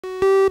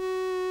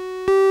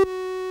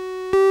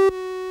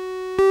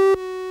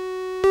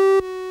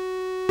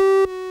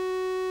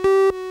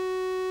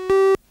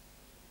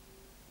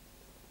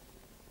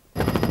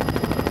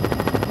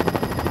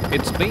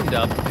been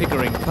dubbed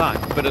Pickering Park,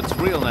 but its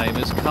real name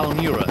is Carr.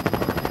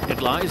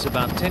 It lies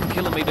about 10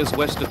 kilometres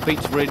west of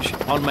Peats Ridge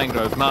on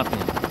Mangrove Mountain.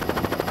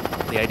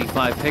 The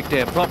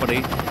 85-hectare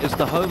property is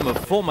the home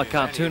of former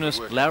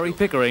cartoonist Larry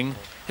Pickering,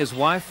 his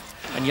wife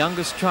and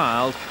youngest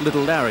child,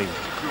 little Larry.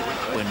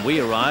 When we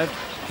arrived,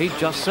 he'd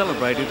just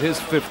celebrated his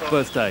 5th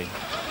birthday.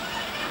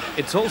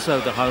 It's also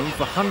the home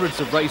for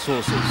hundreds of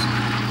racehorses,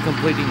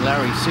 completing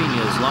Larry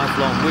Sr.'s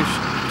lifelong wish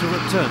to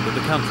return to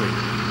the country.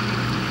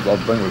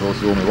 I've been with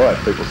horses all my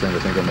life. People seem to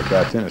think I'm a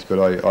cartoonist,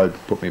 but I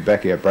put my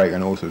back out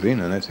breaking horses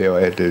in, and that's how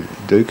I had to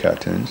do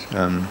cartoons.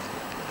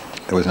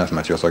 There was nothing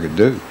much else I could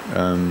do.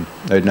 I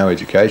had no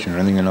education or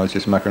anything, and I was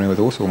just mucking around with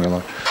horses all my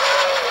life.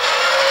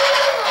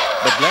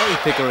 But Larry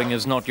Pickering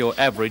is not your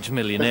average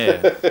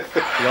millionaire.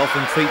 He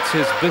often treats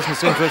his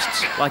business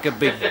interests like a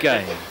big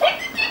game.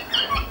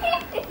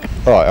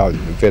 Oh, I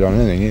bet on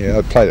anything, yeah.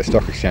 I play the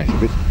stock exchange a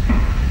bit.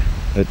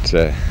 It's,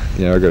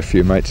 you know, I've got a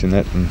few mates in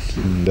that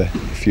and a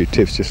few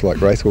tips, just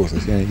like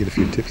racehorses, you know, you get a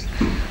few tips.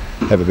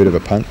 Have a bit of a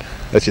punt.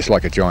 That's just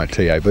like a giant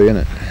TAB,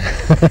 isn't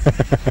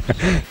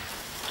it?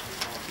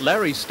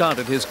 Larry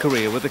started his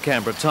career with the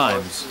Canberra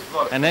Times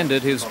and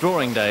ended his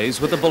drawing days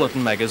with the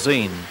Bulletin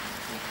magazine.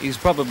 He's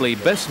probably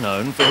best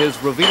known for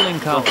his revealing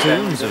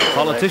cartoons of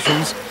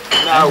politicians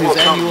and his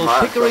annual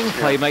Pickering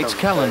Playmates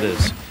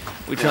calendars,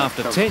 which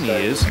after 10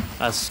 years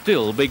are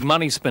still big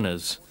money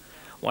spinners.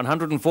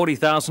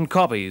 140,000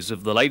 copies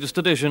of the latest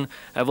edition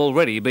have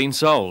already been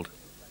sold.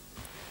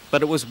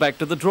 But it was back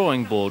to the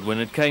drawing board when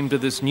it came to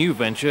this new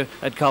venture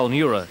at Carr.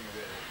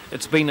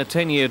 It's been a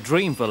 10-year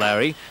dream for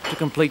Larry to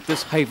complete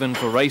this haven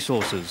for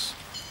racehorses.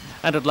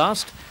 And at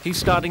last, he's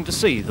starting to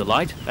see the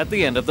light at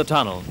the end of the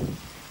tunnel.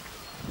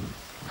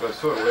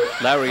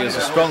 Larry is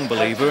a strong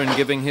believer in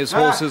giving his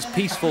horses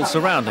peaceful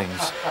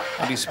surroundings,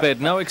 and he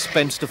spared no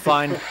expense to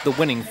find the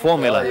winning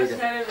formula.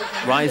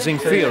 Rising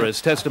Fear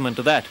is testament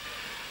to that.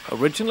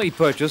 Originally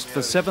purchased for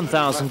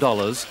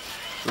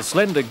 $7,000, the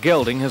slender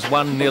gelding has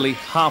won nearly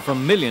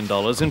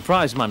 $500,000 in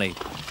prize money.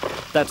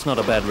 That's not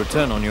a bad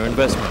return on your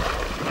investment.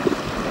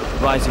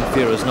 Rising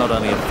Fear is not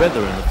only a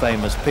feather in the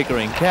famous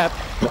Pickering cap,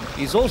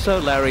 he's also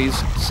Larry's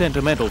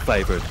sentimental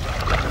favourite.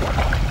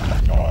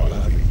 Oh, I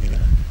love him, you know.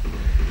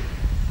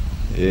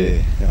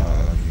 Yeah, I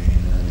love him,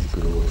 you know, he's a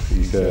good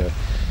horse.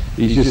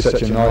 He's just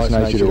such a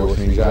nice-natured horse,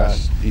 and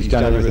he's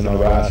done everything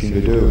I've asked him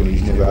to do, and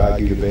he's never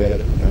argued about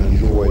it, and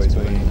he's always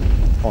been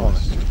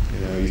honest. You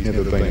know, he's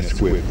never been a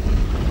squib.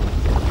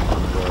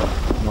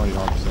 99%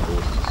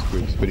 horses are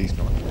squibs, but he's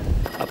not.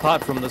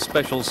 Apart from the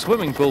special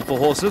swimming pool for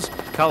horses,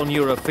 Carr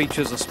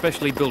features a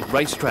specially built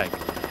racetrack,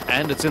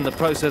 and it's in the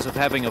process of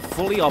having a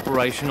fully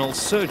operational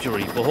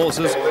surgery for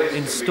horses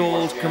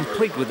installed,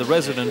 complete with a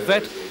resident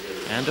vet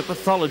and a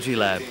pathology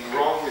lab.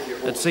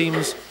 It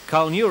seems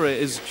Carr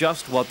is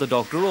just what the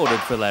doctor ordered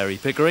for Larry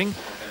Pickering,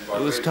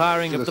 who was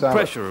tiring of the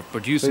pressure of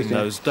producing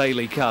those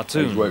daily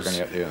cartoons. He's working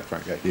out there in the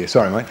front gate. Yeah,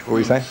 sorry mate, what were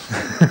you saying?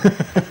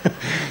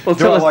 Well,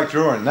 do I like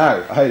drawing?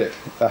 No, I hate it.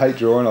 I hate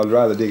drawing. I'd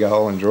rather dig a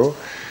hole and draw.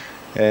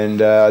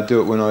 And I do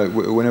it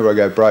whenever I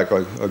go broke.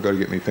 I've got to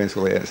get my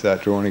pencil out and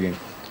start drawing again.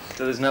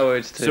 So there's no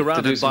urge to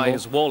Surrounded by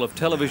his wall of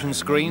television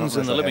screens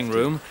in the living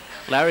room,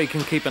 Larry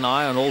can keep an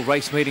eye on all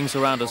race meetings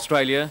around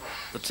Australia,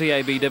 the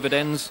TAB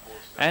dividends,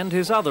 and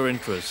his other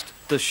interest,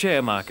 the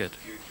share market.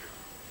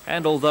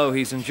 And although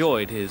he's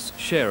enjoyed his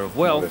share of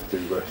wealth,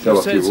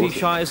 he says he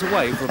shies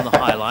away from the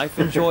high life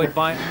enjoyed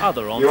by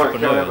other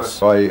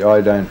entrepreneurs.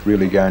 I don't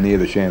really go near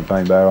the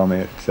champagne bar. I'm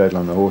out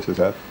saddling the horses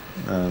up.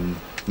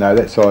 No,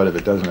 that side of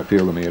it doesn't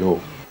appeal to me at all.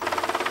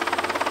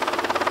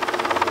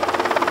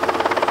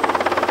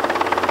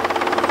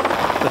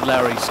 But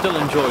Larry still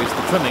enjoys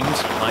the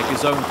trimmings, like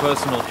his own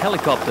personal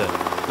helicopter,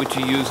 which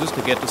he uses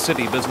to get to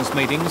city business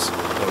meetings,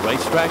 the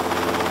racetrack,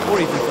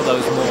 or even for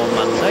those more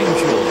mundane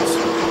chores,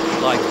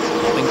 like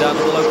popping down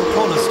to the local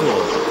corner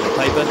store for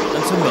paper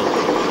and some milk.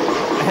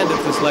 And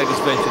if this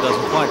latest venture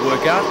doesn't quite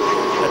work out,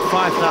 at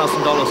 $5,000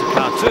 a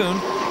cartoon,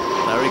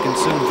 Larry can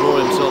soon draw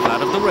himself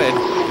out of the red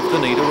if the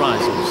need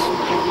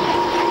arises.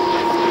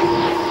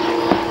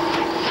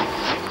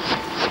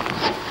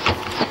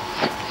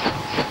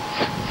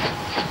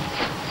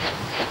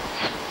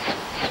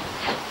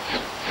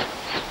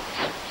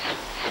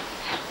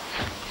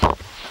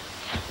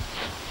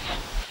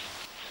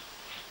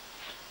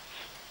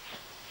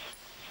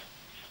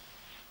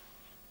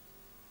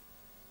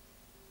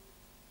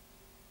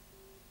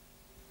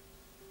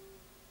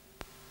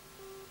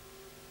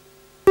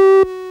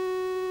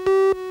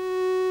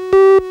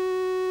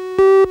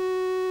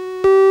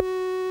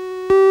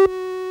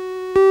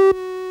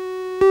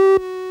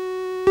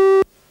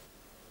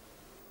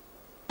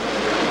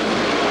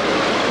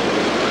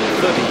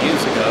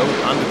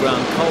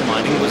 Underground coal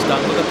mining was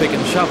done with a pick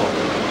and shovel.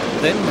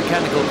 Then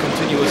mechanical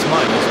continuous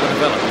miners were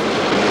developed.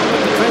 But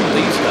the trend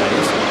these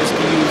days is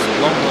to use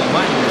long-haul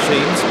mining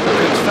machines to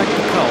extract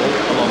the coal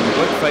along the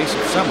workface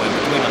of somewhere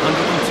between 100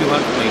 and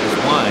 200 metres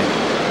wide.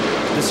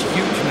 This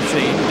huge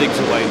machine digs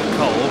away the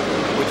coal,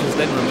 which is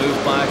then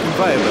removed by a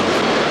conveyor belt,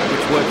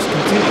 which works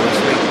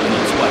continuously in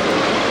its wake.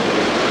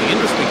 The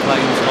industry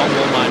claims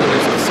longwall mining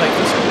is the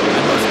safest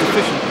and most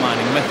efficient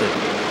mining method.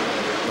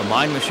 The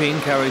mine machine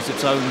carries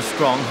its own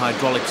strong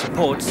hydraulic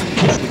supports,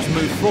 which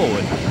move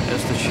forward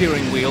as the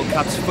shearing wheel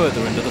cuts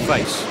further into the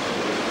face.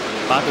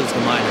 But as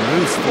the miner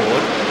moves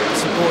forward, the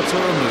supports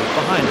are removed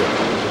behind it,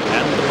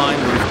 and the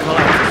mine roof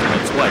collapses in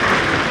its wake.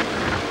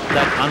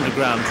 That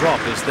underground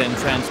drop is then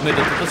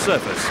transmitted to the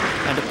surface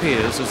and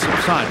appears as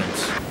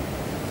subsidence.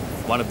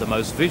 One of the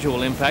most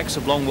visual impacts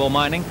of longwall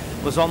mining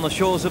was on the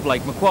shores of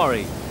Lake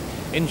Macquarie.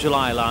 In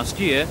July last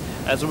year,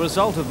 as a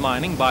result of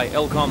mining by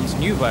Elcom's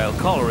Newvale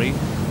Colliery,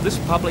 this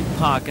public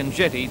park and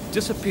jetty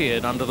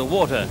disappeared under the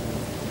water.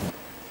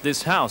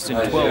 This house in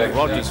 12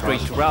 Roger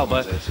Street,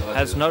 Teralba,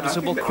 has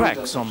noticeable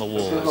cracks on the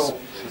walls.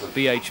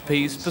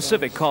 BHP's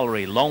Pacific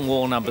Colliery,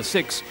 longwall number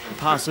 6,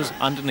 passes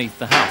underneath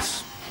the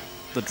house.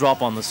 The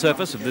drop on the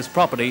surface of this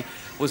property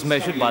was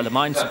measured by the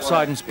Mine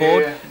Subsidence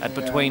Board at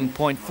between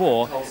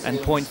 0.4 and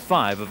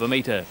 0.5 of a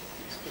metre.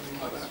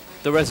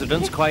 The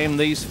residents claim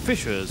these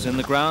fissures in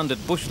the ground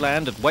at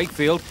bushland at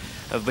Wakefield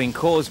have been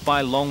caused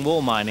by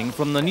longwall mining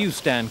from the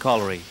Newstand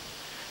Colliery.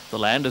 The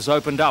land is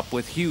opened up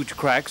with huge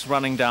cracks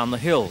running down the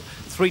hill,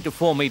 3 to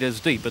 4 metres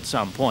deep at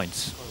some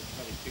points.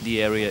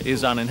 The area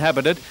is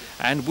uninhabited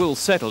and will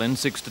settle in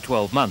 6 to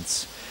 12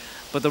 months.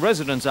 But the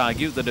residents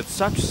argue that if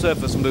such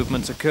surface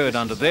movements occurred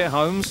under their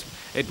homes,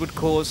 it would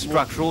cause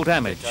structural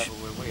damage.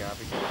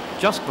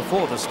 Just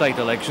before the state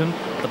election,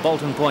 the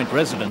Bolton Point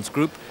residents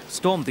group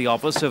stormed the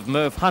office of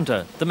Merv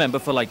Hunter, the member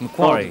for Lake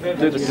Macquarie,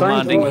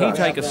 demanding he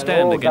take a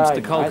stand against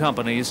the coal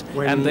companies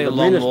and their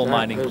longwall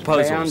mining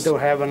proposals.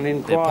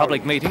 Their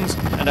public meetings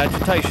and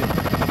agitation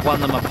have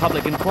won them a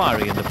public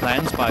inquiry into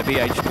plans by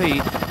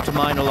BHP to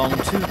mine along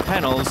 2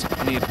 panels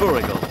near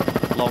Burrigal,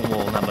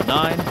 longwall number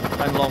 9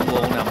 and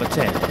longwall number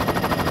 10.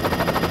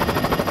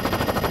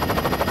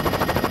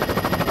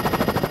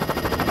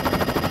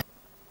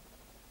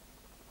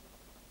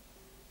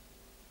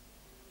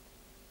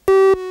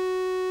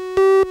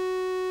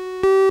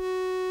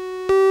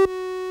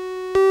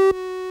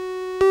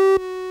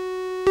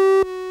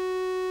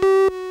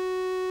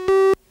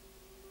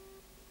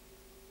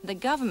 The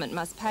government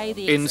must pay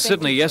the In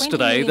Sydney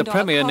yesterday, the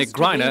Premier Nick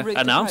Greiner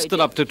announced that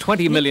up to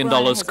 $20 million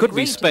could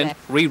be spent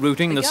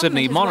rerouting the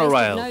Sydney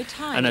Monorail,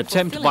 an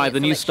attempt by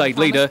the new state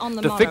leader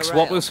to fix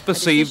what was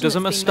perceived as a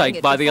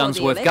mistake by the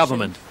Unsworth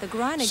government.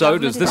 So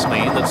does this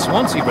mean that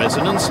Swansea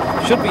residents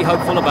should be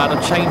hopeful about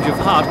a change of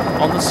heart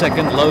on the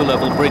second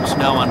low-level bridge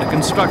now under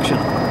construction?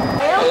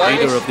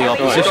 Leader of the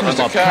opposition,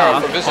 Bob Carr,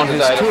 on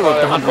his tour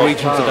of the Hunter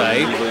region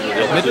today,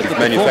 admitted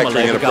that the former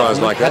Labor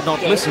government had not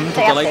listened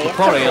to the Lake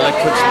Macquarie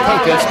electorate's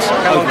protests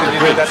over the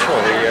bridge,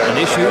 an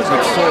issue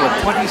which saw a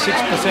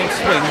 26%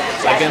 swing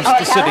against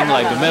the sitting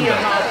Labor member.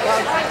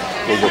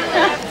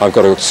 I've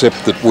got to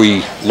accept that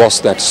we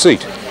lost that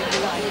seat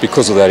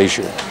because of that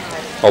issue.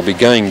 I'll be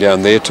going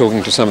down there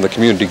talking to some of the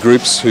community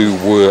groups who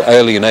were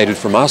alienated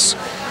from us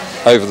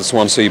over the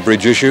Swansea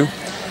Bridge issue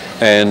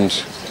and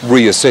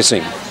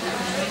reassessing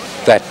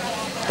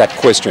that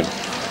question.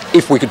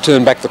 If we could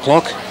turn back the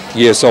clock,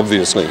 yes,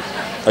 obviously,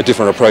 a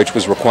different approach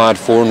was required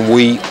for, and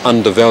we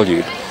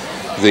undervalued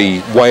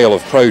the wave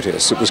of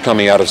protests that was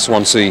coming out of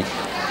Swansea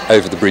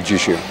over the bridge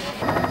issue.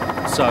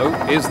 So,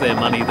 is there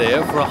money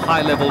there for a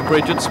high-level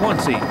bridge at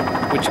Swansea,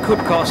 which could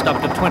cost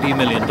up to $20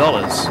 million?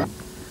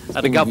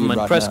 At a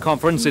government press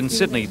conference in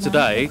Sydney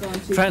today,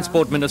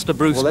 Transport Minister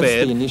Bruce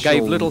Baird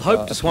gave little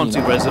hope to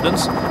Swansea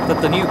residents that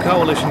the new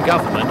coalition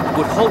government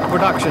would halt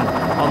production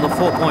on the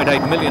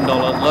 $4.8 million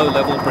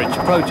low-level bridge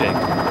project.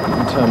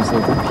 In terms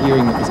of the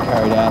hearing that was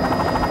carried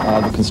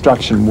out, the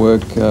construction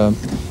work,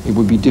 it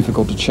would be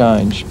difficult to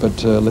change,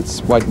 but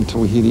let's wait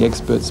until we hear the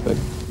experts speak.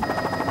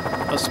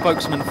 A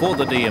spokesman for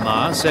the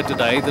DMR said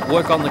today that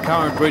work on the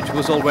current bridge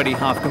was already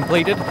half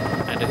completed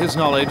and, to his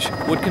knowledge,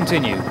 would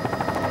continue.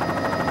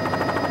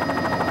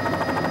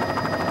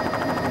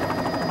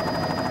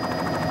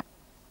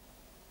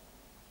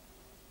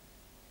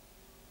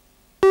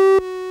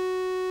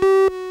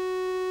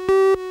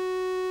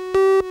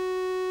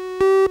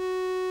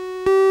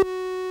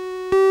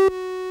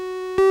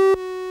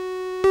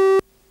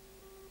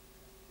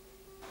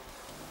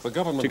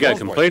 To go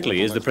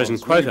completely is the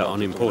present quota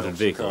on imported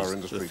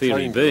vehicles, the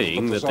theory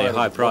being that their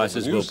high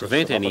prices will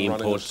prevent any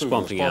imports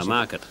swamping our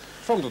market.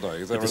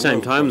 At the same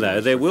time,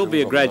 though, there will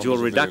be a gradual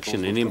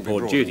reduction in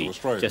import duty,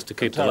 just to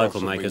keep the local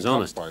makers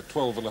honest.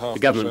 The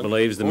government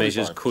believes the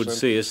measures could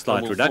see a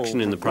slight reduction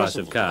in the price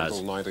of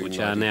cars, which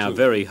are now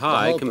very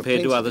high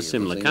compared to other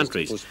similar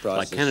countries,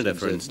 like Canada,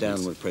 for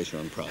instance.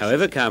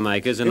 However, car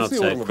makers are not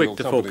so quick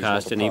to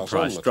forecast any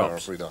price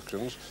drops.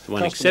 The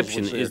one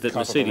exception is that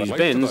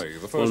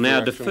Mercedes-Benz will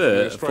now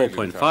defer a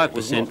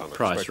 4.5%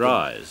 price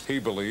rise.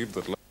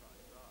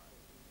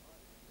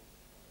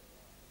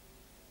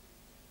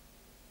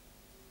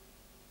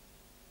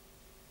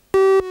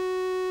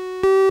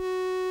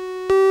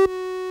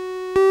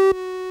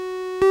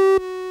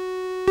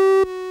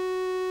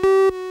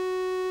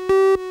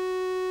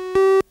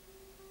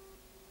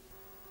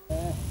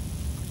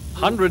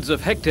 Hundreds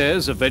of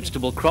hectares of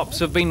vegetable crops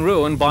have been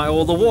ruined by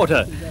all the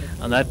water,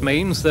 and that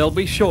means there'll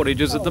be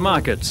shortages at the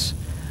markets.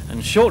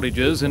 And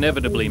shortages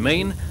inevitably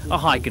mean a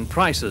hike in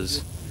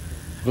prices.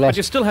 But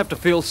you still have to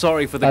feel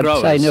sorry for the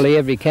growers. I'd say nearly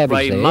every cabbage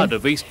Ray there, Mudd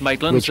of East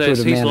Maitland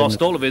says he's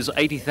lost all of his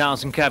 80,000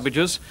 80,000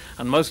 cabbages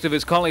and most of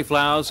his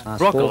cauliflowers,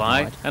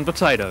 broccoli and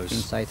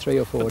potatoes. say 3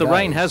 or 4 But the days.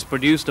 rain has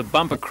produced a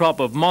bumper crop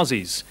of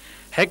mozzies.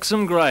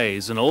 Hexham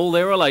greys and all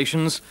their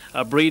relations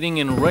are breeding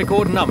in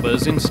record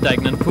numbers in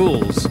stagnant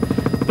pools,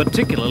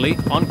 particularly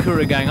on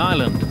Kooragang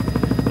Island.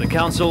 The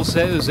council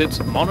says it's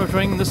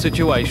monitoring the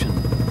situation.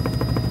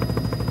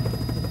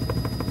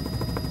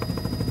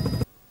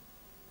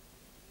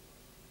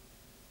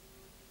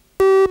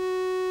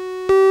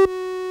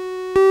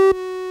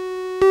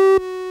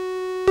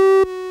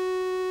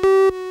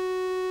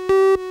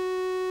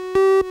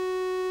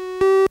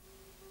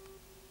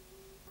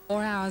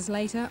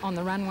 Later, on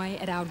the runway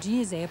at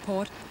Algiers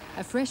Airport,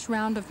 a fresh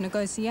round of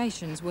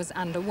negotiations was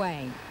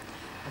underway.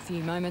 A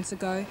few moments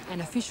ago,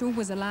 an official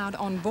was allowed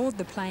on board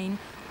the plane,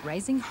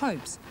 raising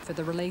hopes for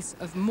the release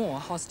of more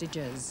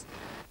hostages.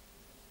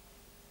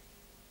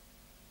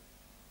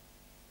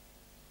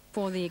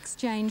 For the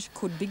exchange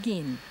could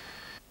begin.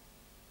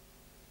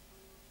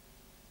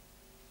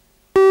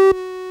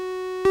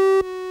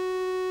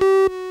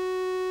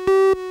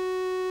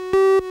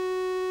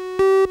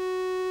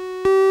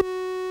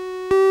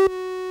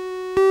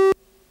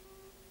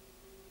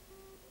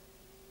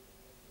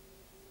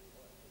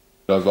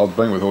 I've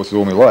been with horses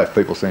all my life.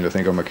 People seem to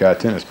think I'm a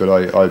cartoonist, but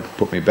I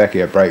put my back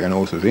out breaking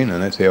horses in,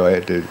 and that's how I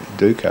had to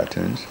do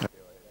cartoons.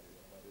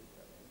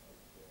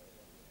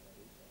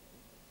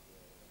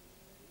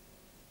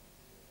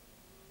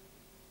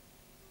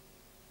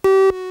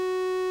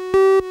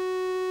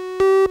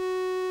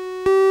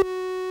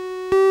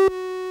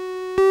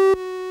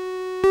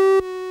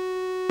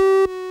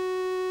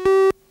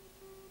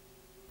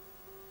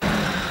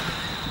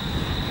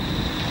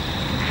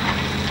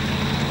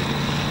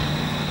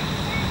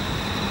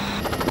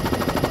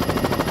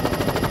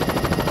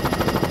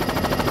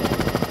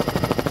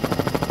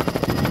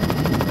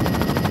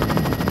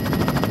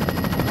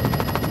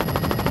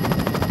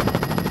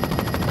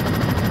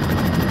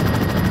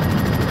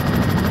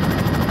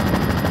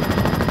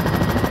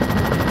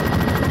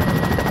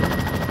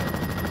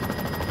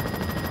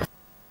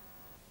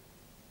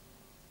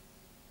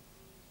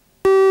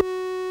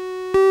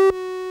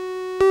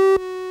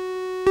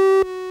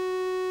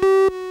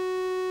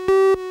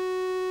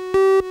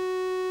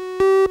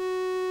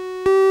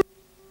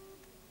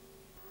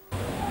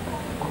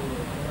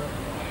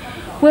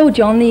 Well,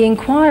 John, the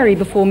inquiry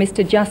before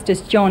Mr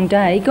Justice John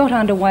Day got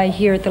underway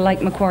here at the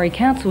Lake Macquarie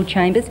Council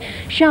Chambers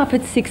sharp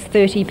at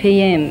 6:30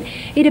 p.m.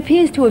 It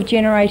appears to have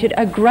generated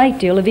a great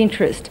deal of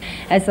interest,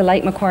 as the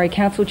Lake Macquarie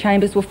Council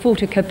Chambers were full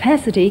to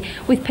capacity,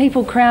 with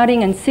people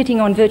crowding and sitting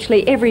on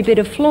virtually every bit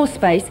of floor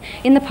space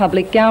in the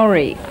public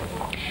gallery.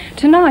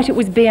 Tonight it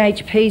was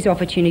BHP's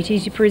opportunity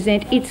to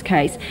present its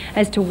case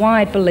as to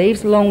why it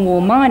believes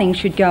longwall mining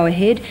should go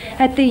ahead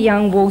at the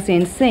Young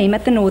Wallsend seam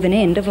at the northern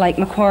end of Lake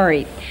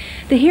Macquarie.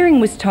 The hearing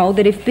was told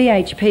that if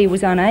BHP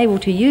was unable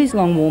to use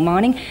longwall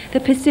mining,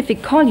 the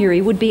Pacific Colliery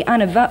would be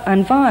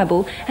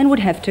unviable and would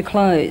have to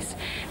close.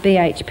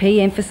 BHP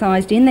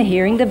emphasised in the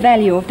hearing the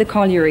value of the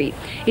colliery.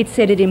 It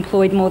said it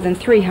employed more than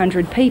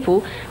 300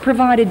 people,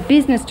 provided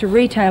business to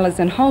retailers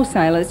and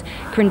wholesalers,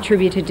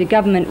 contributed to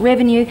government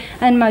revenue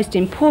and, most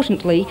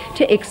importantly,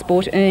 to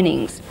export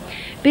earnings.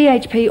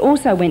 BHP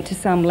also went to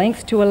some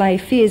lengths to allay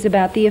fears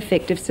about the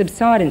effect of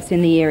subsidence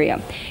in the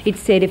area. It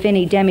said if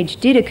any damage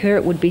did occur,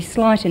 it would be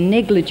slight and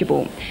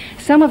negligible.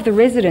 Some of the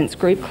residents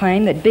group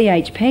claim that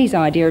BHP's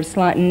idea of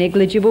slight and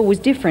negligible was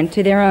different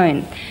to their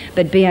own.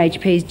 But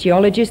BHP's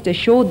geologist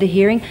assured the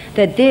hearing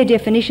that their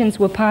definitions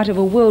were part of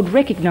a world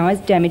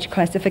recognised damage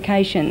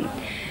classification.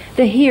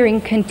 The hearing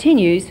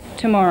continues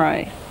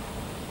tomorrow.